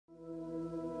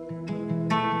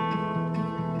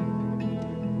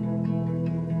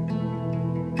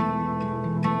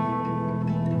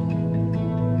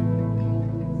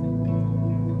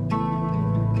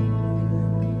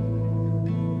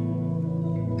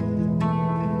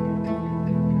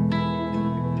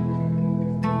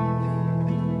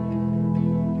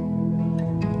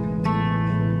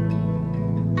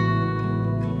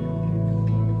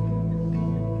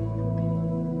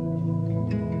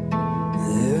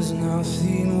There's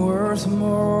nothing worth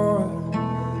more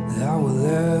that will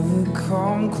ever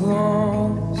come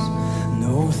close.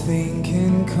 Nothing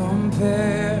can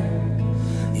compare.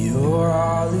 You're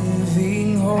our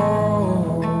living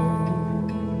hope.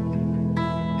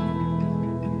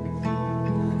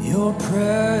 Your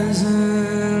presence,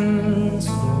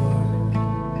 Lord.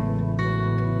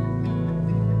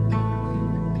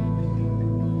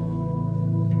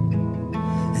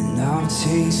 And I've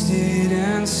tasted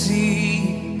and seen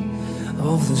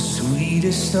of the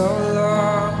sweetest of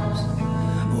loves,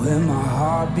 when my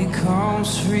heart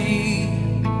becomes free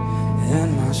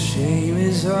and my shame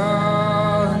is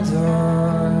undone.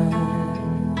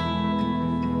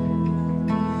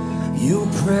 Your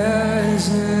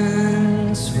presence,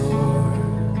 Lord.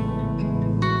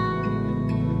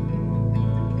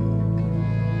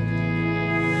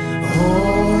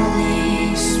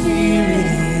 Holy Spirit,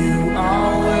 you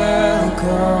are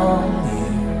welcome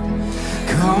here.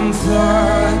 Come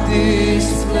flood this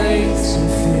place and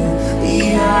fill the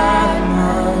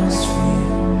atmosphere.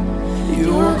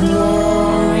 Your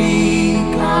glory,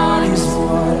 God, is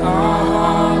what our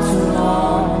hearts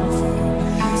long for.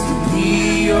 To be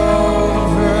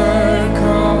overcome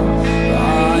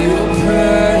by your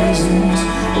presence,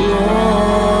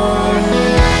 Lord.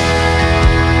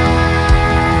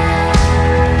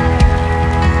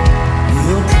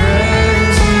 Your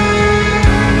presence,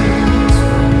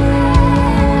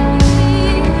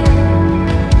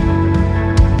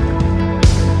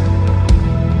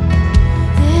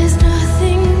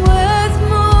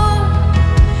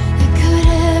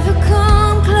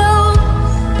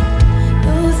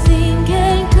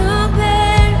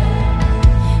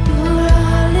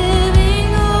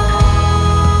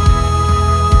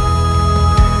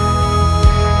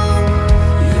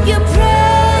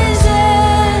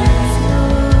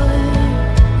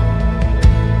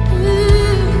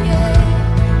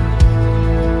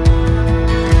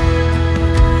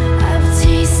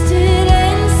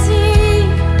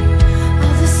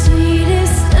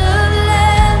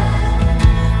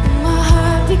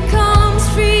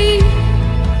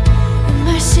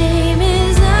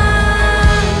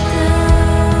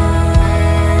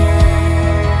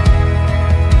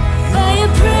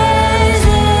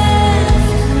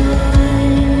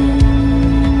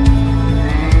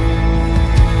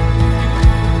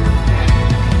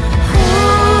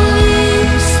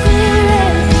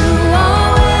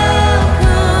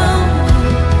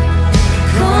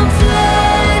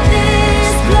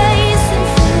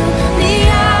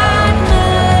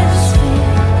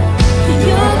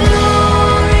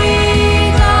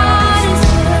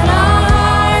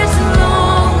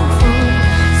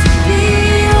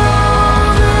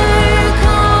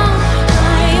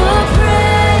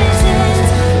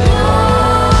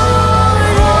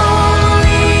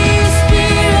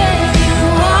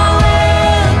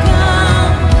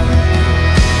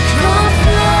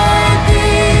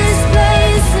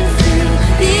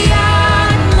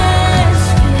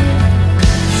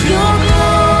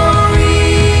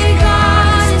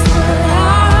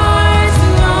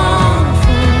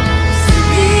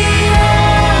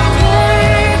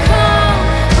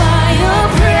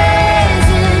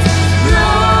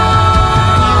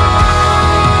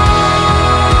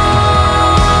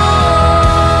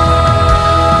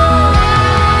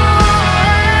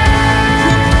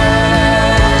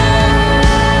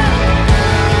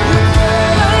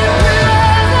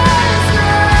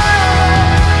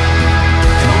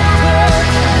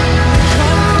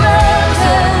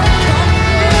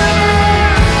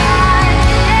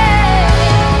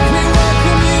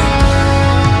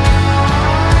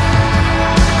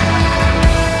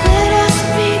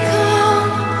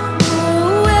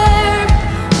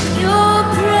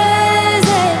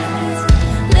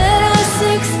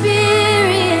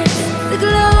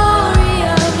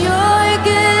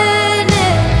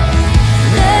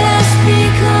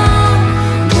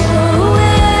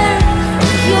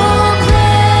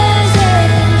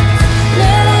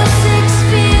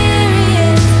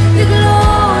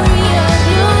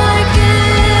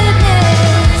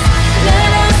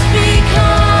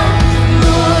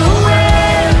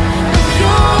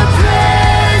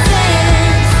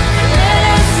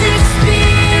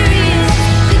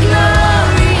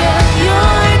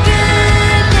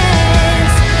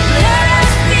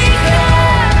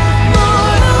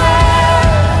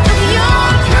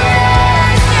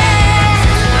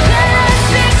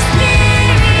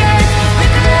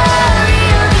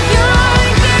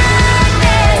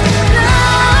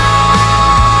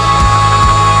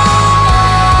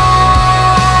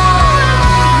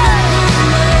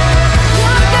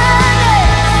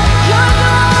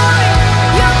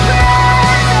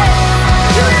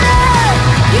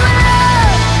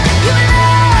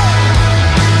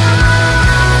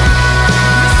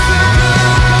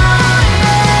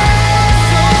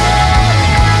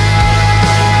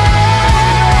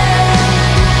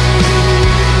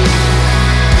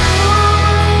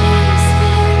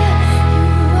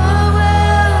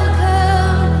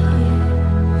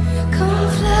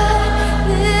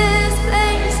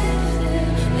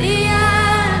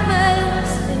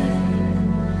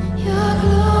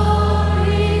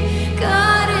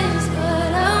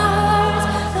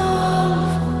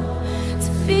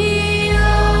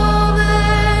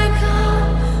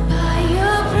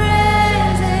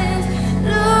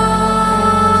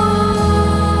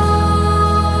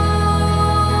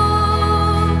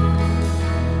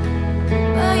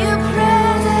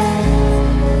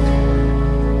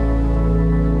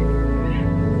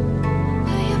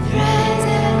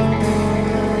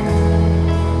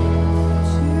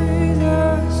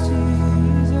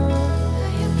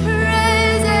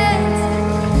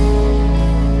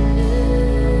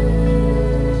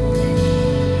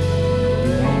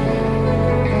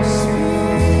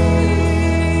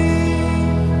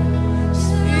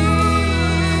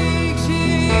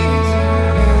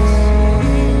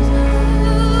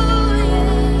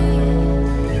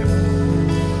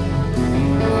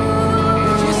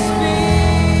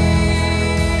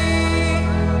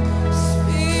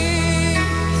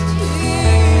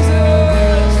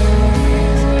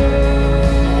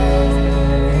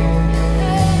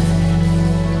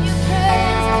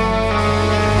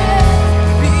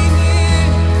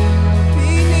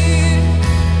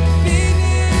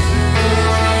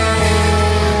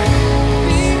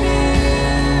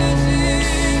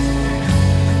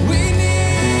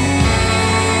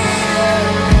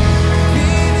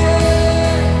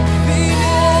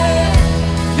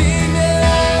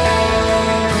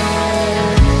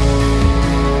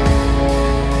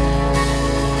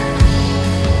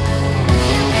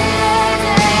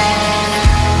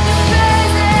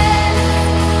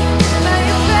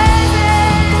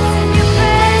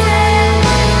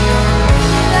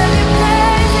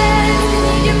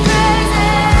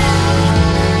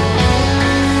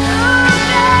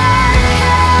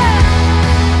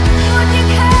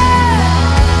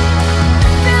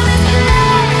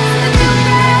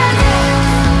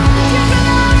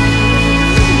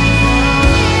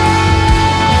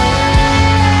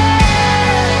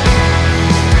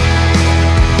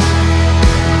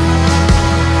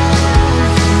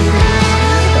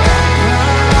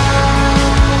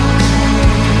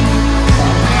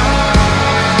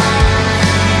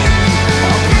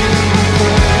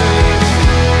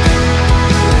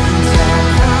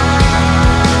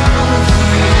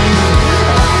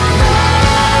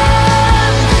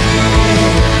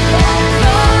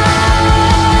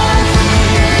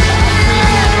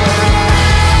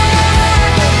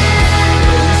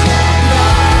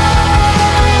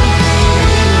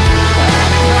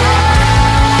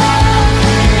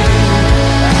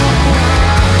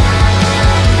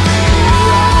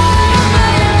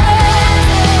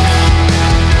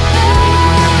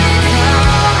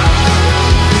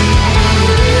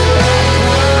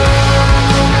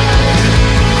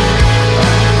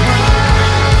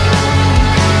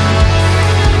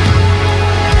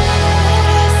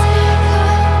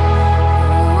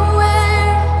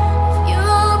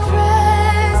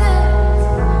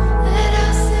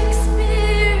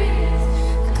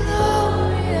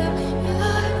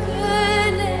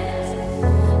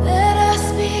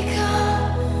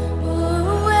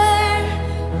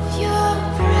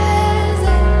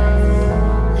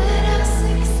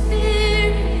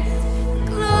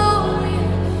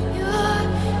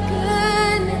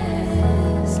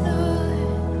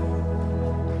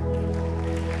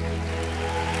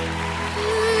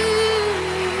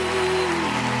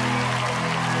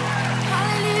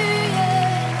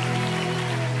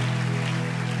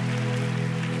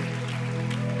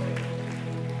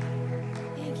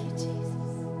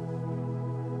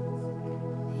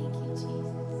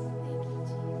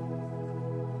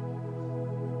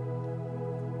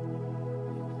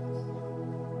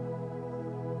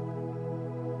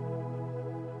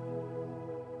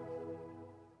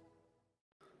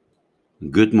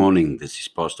 Good morning. This is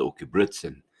Pastor Oki Brits,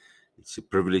 and it's a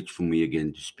privilege for me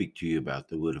again to speak to you about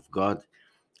the Word of God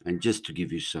and just to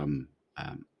give you some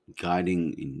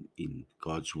guiding in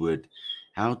God's Word,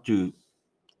 how to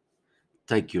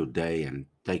take your day and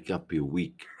take up your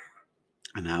week,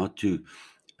 and how to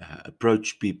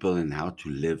approach people and how to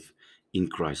live in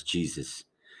Christ Jesus.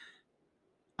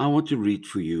 I want to read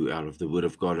for you out of the Word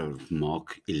of God out of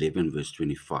Mark 11, verse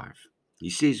 25. He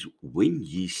says, "When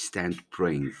ye stand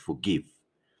praying, forgive,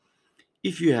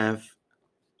 if you have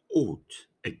aught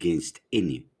against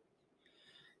any,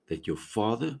 that your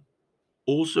Father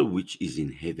also which is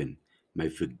in heaven may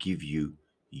forgive you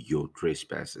your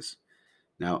trespasses."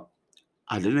 Now,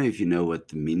 I don't know if you know what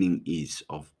the meaning is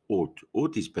of ought.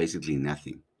 Ought is basically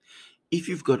nothing. If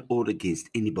you've got ought against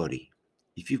anybody,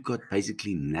 if you've got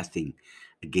basically nothing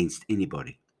against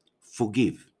anybody,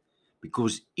 forgive.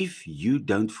 Because if you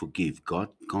don't forgive, God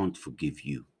can't forgive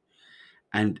you.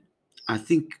 And I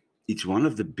think it's one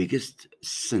of the biggest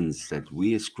sins that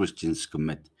we as Christians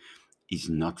commit is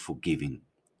not forgiving.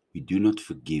 We do not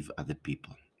forgive other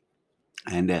people.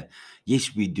 And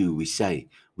yes, we do. We say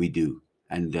we do.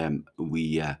 And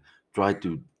we try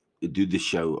to do the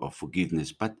show of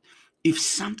forgiveness. But if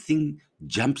something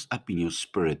jumps up in your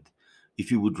spirit, if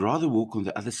you would rather walk on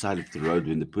the other side of the road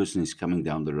when the person is coming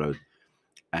down the road,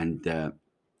 and then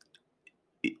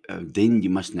you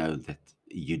must know that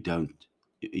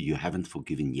you haven't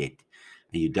forgiven yet,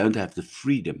 and you don't have the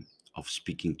freedom of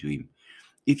speaking to him.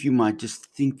 If you might just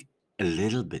think a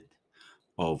little bit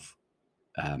of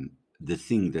the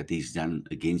thing that he's done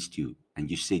against you,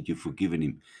 and you said you've forgiven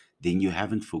him, then you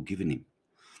haven't forgiven him.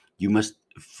 You must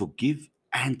forgive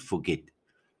and forget.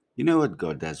 You know what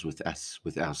God does with us,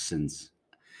 with our sins?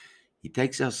 He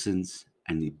takes our sins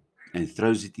and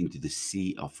throws it into the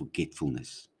sea of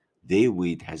forgetfulness, there where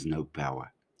it has no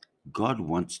power. God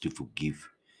wants to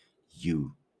forgive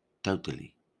you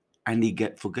totally, and He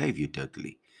forgave you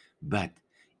totally. But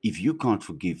if you can't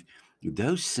forgive,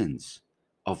 those sins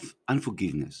of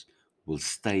unforgiveness will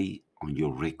stay on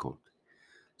your record.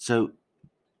 So,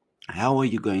 how are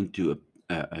you going to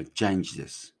change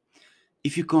this?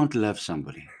 If you can't love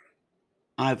somebody,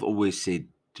 I've always said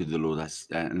to the Lord,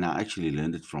 and I actually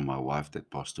learned it from my wife that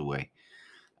passed away,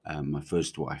 my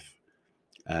first wife.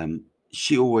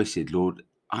 She always said, Lord,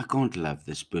 I can't love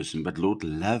this person, but Lord,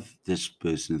 love this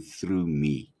person through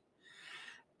me.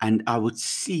 And I would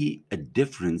see a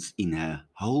difference in her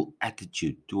whole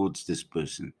attitude towards this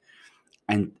person.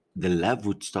 And the love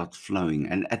would start flowing.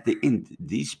 And at the end,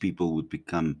 these people would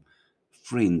become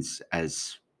friends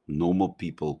as normal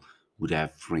people would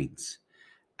have friends.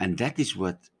 And that is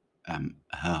what her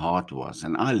heart was.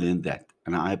 And I learned that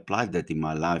and I applied that in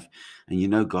my life.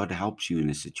 And God helps you in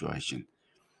a situation.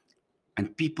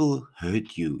 And people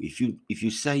hurt you. If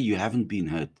you say you haven't been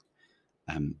hurt,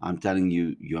 I'm telling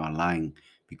you, you are lying,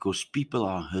 because people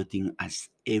are hurting us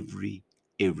every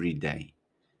day.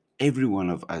 Every one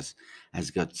of us has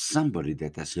got somebody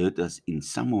that has hurt us in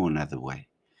some or another way.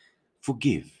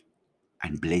 Forgive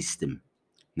and bless them.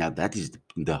 Now that is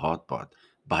the hard part,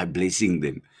 by blessing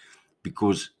them,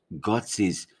 because God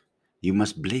says you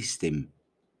must bless them,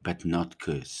 but not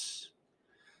curse.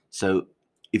 So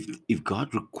if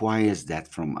God requires that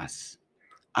from us,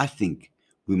 I think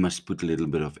we must put a little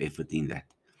bit of effort in that.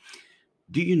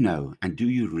 Do you know and do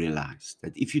you realize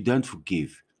that if you don't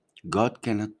forgive, God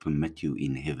cannot permit you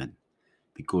in heaven?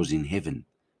 Because in heaven,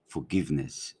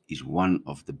 forgiveness is one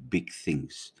of the big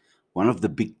things, one of the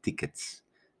big tickets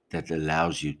that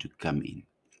allows you to come in.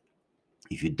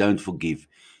 If you don't forgive,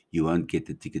 you won't get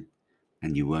the ticket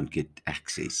and you won't get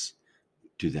access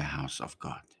to the house of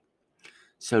God.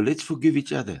 So let's forgive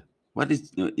each other. What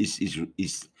is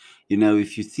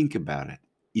if you think about it,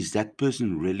 is that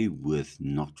person really worth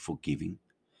not forgiving?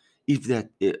 If that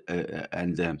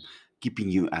and keeping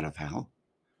you out of hell?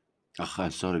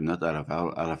 Sorry, not out of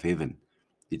hell, out of heaven.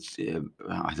 It's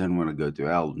I don't want to go to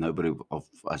hell. Nobody of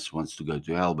us wants to go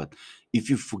to hell. But if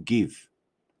you forgive,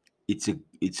 it's a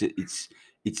it's a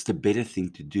it's the better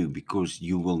thing to do, because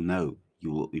you will know,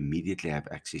 you will immediately have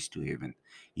access to heaven.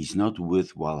 It's not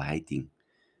worthwhile hating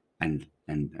and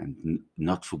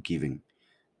not forgiving,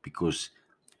 because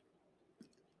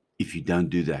if you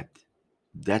don't do that,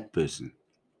 that person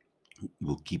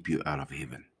will keep you out of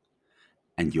heaven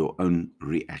and your own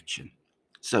reaction.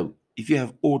 So if you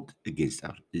have aught against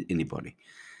anybody,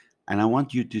 and I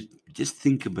want you to just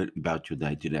think about your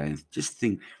day today, and just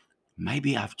think,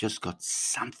 maybe I've just got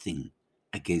something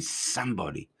against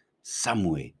somebody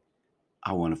somewhere.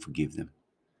 I want to forgive them.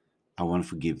 I want to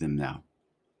forgive them now.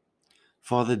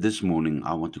 Father, this morning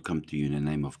I want to come to you in the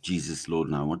name of Jesus, Lord,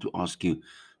 and I want to ask you,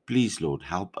 please, Lord,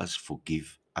 help us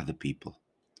forgive other people.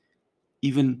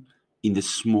 even in the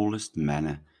smallest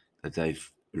manner that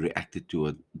they've reacted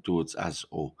towards us,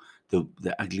 or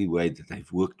the ugly way that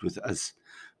they've worked with us.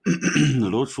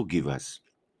 Lord, forgive us.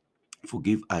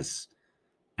 Forgive us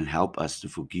and help us to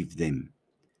forgive them.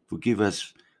 Forgive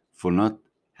us for not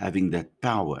having that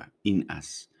power in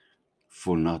us,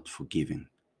 for not forgiving.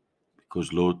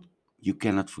 Because, Lord, you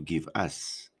cannot forgive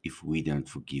us if we don't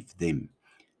forgive them.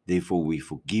 Therefore, we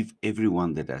forgive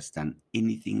everyone that has done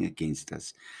anything against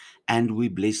us, and we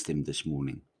bless them this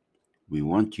morning. We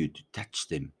want you to touch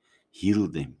them, heal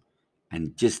them,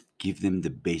 and just give them the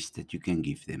best that you can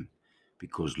give them.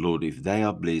 Because, Lord, if they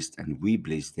are blessed and we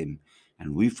bless them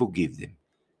and we forgive them,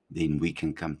 then we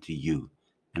can come to you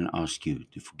and ask you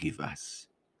to forgive us.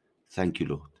 Thank you,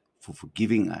 Lord, for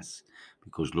forgiving us.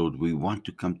 Because, Lord, we want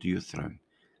to come to your throne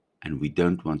and we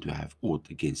don't want to have aught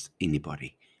against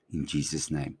anybody. In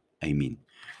Jesus' name, amen.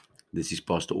 This is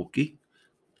Pastor Oki,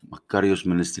 Macarius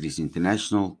Ministries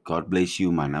International. God bless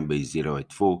you. My number is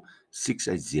 084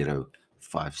 680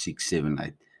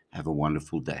 5678. Have a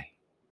wonderful day.